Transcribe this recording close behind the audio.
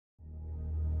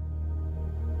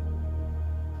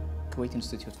Kuwait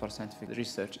Institute for Scientific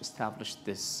Research established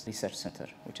this research center,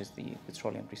 which is the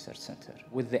Petroleum Research Center,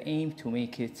 with the aim to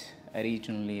make it a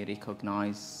regionally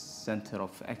recognized center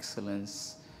of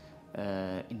excellence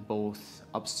in both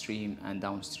upstream and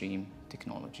downstream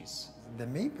technologies. The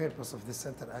main purpose of this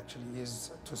center actually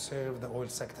is to serve the oil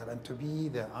sector and to be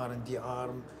the R&D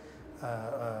arm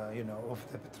of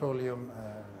the petroleum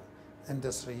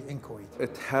industry in Kuwait.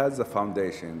 It has a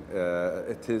foundation.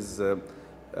 It is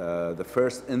the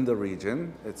first in the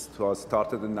region. It was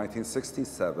started in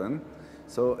 1967,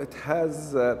 so it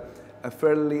has a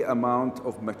fairly amount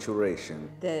of maturation.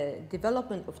 The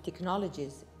development of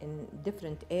technologies in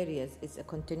different areas is a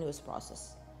continuous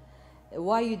process.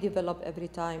 Why you develop every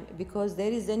time? Because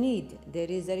there is a need, there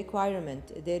is a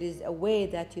requirement, there is a way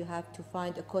that you have to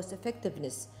find a cost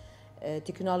effectiveness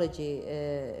technology,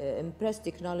 impress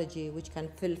technology which can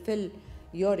fulfill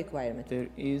your requirement. There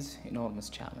is enormous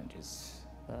challenges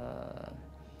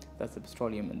that the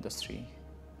petroleum industry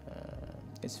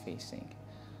is facing,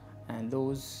 and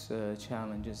those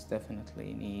challenges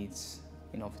definitely needs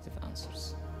innovative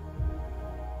answers.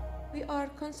 We are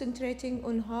concentrating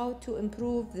on how to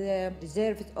improve the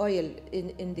reserved oil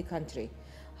in the country,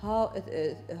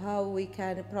 how we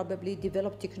can probably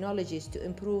develop technologies to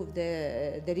improve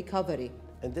the recovery.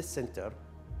 In this center,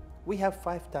 we have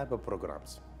 5 types of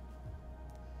programs.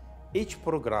 Each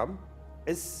program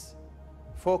is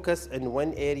focused in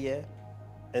one area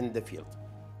in the field.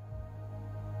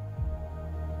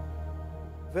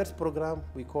 First program,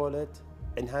 we call it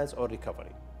Enhance Oil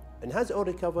Recovery. Enhance Oil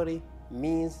Recovery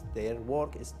means their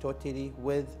work is totally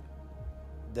with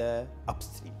the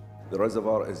upstream. The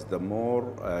reservoir is the more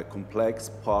complex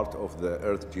part of the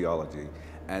earth geology.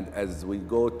 And as we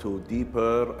go to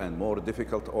deeper and more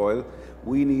difficult oil,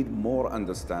 we need more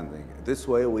understanding. This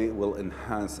way we will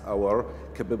enhance our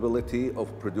capability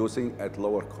of producing at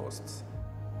lower costs.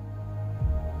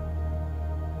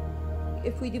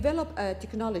 If we develop a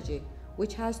technology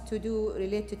which has to do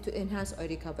related to enhanced oil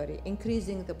recovery,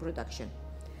 increasing the production,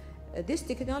 this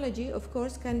technology, of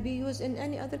course, can be used in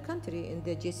any other country, in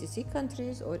the GCC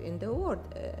countries or in the world,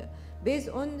 based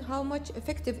on how much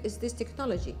effective is this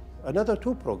technology. Another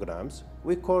 2 programs,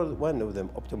 we call one of them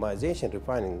optimization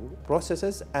refining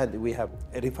processes, and we have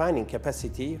refining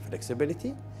capacity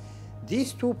flexibility.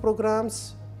 These 2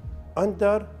 programs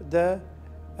under the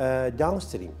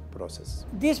downstream process.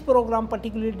 This program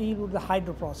particularly deals with the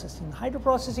hydroprocessing.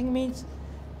 Hydroprocessing means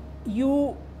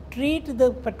you treat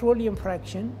the petroleum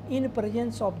fraction in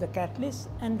presence of the catalyst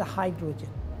and the hydrogen.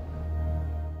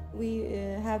 We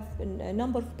have a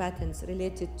number of patents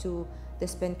related to the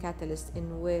spent catalyst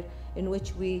in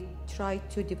which we try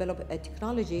to develop a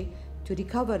technology to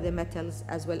recover the metals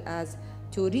as well as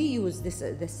to reuse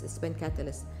this spent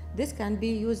catalyst. This can be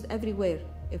used everywhere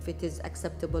if it is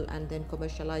acceptable and then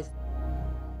commercialized.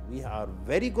 We are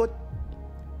very good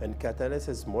in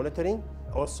catalysis monitoring.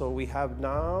 Also, we have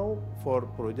now for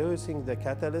producing the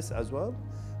catalyst as well.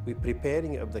 We're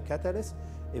preparing of the catalyst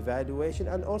evaluation,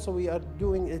 and also we are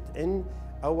doing it in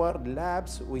our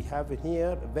labs. We have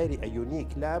here a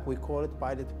unique lab. We call it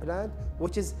pilot plant,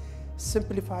 which is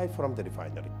simplified from the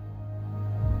refinery.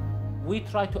 We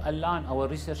try to align our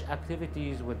research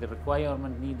activities with the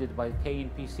requirement needed by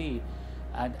KNPC,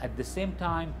 and at the same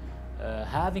time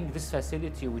having this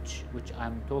facility which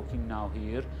I'm talking now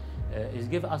here is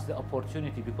give us the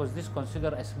opportunity, because this consider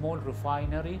a small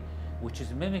refinery which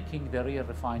is mimicking the real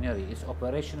refinery. It's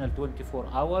operational 24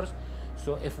 hours.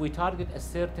 So if we target a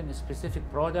certain specific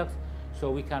product, so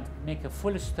we can make a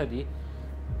full study,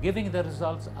 giving the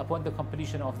results upon the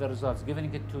completion of the results,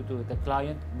 giving it to the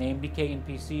client, namely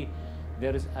KNPC,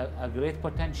 there is a great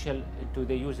potential to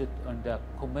they use it on the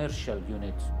commercial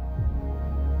units.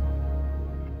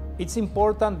 It's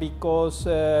important because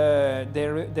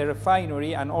the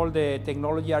refinery and all the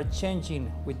technology are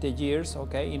changing with the years,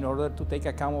 okay, in order to take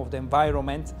account of the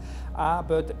environment.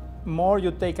 But more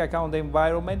you take account of the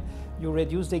environment, you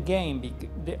reduce the gain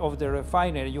of the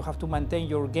refinery. You have to maintain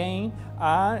your gain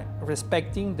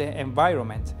respecting the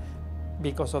environment.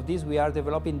 Because of this, we are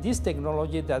developing this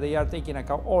technology that they are taking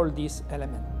account all these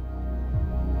elements.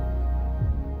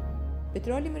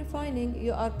 Petroleum refining,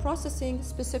 you are processing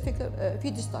specific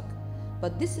feedstock,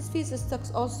 but this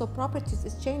feedstock's also properties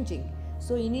is changing,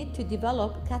 so you need to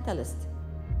develop catalyst.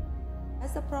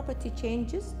 As the property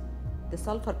changes, the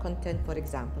sulfur content, for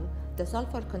example, the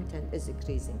sulfur content is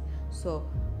increasing. So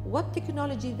what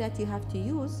technology that you have to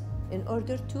use in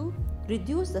order to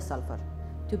reduce the sulfur,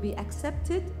 to be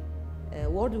accepted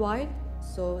worldwide,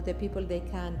 so the people, they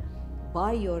can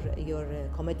buy your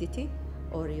commodity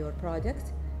or your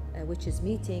product, which is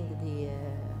meeting the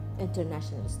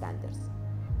international standards.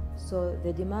 So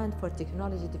the demand for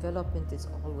technology development is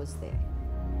always there.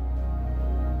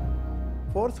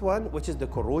 Fourth one, which is the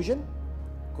corrosion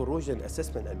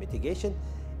assessment and mitigation.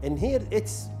 And here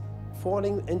it's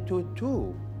falling into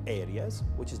two areas,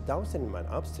 which is downstream and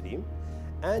upstream,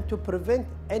 and to prevent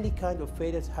any kind of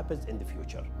failures happens in the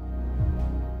future.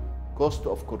 Cost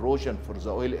of corrosion for the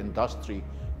oil industry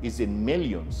is in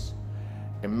millions.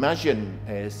 Imagine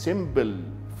a simple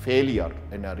failure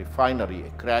in a refinery, a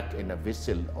crack in a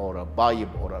vessel or a pipe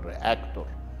or a reactor.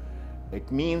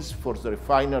 It means for the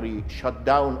refinery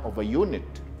shutdown of a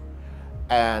unit,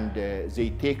 and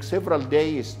they take several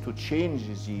days to change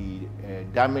the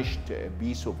damaged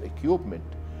piece of equipment.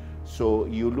 So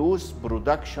you lose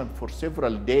production for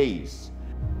several days.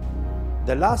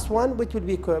 The last one, which will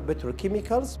be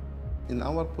petrochemicals. In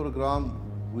our program,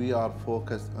 we are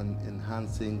focused on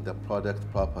enhancing the product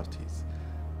properties,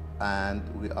 and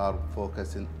we are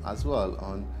focusing as well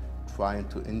on trying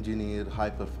to engineer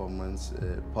high-performance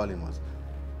polymers.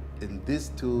 In these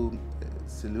two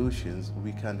solutions,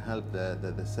 we can help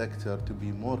the sector to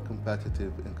be more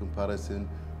competitive in comparison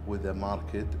with the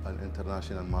market and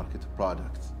international market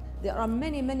products. There are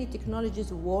many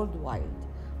technologies worldwide,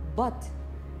 but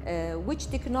which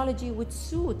technology would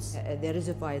suit the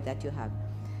reservoir that you have?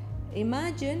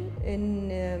 Imagine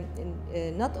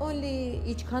not only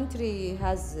each country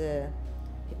has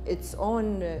its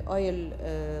own oil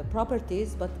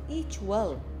properties, but each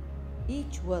well,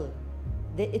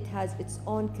 it has its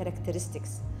own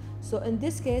characteristics. So in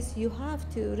this case, you have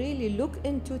to really look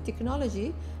into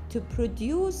technology to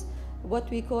produce what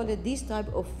we call this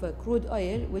type of crude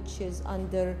oil, which is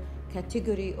under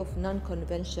category of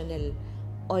non-conventional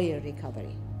oil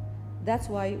recovery. That's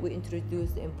why we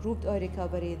introduced the improved oil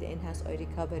recovery, the enhanced oil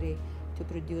recovery, to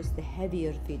produce the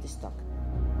heavier feedstock.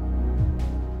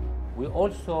 We're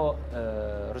also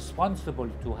responsible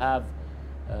to have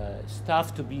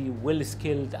staff to be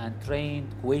well-skilled and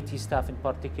trained, Kuwaiti staff in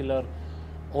particular,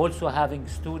 also having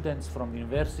students from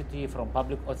university, from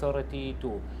public authority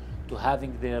to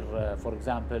having their, for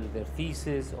example, their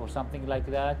thesis or something like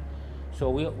that. So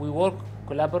we work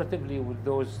collaboratively with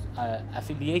those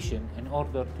affiliation in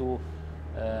order to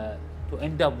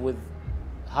end up with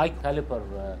high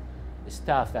caliber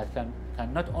staff that can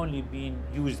not only be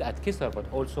used at Kisar but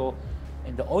also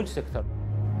in the oil sector.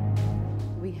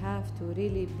 We have to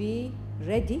really be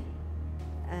ready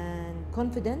and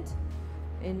confident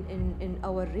in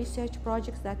our research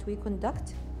projects that we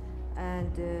conduct,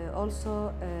 and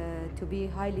also to be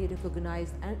highly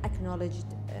recognized and acknowledged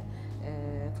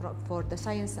for the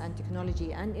science and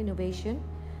technology and innovation,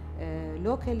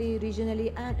 locally,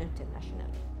 regionally, and internationally.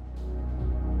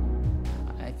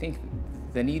 I think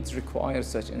the needs require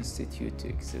such institute to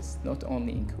exist, not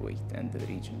only in Kuwait and the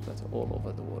region, but all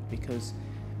over the world, because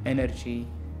energy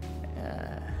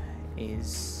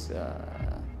is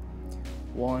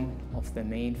one of the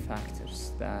main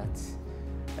factors that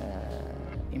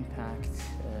impact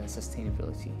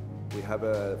sustainability. We have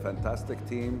a fantastic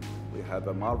team, we have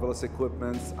a marvelous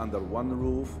equipment under one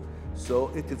roof, so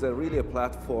it is really a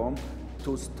platform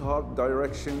to start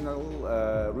directional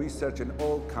research in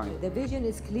all kinds. The vision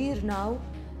is clear now.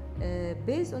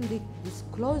 Based on this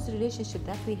close relationship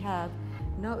that we have,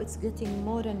 now it's getting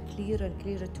more and clearer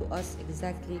to us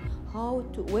exactly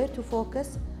where to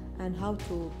focus and how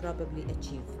to probably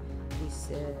achieve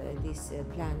these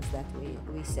plans that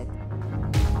we set.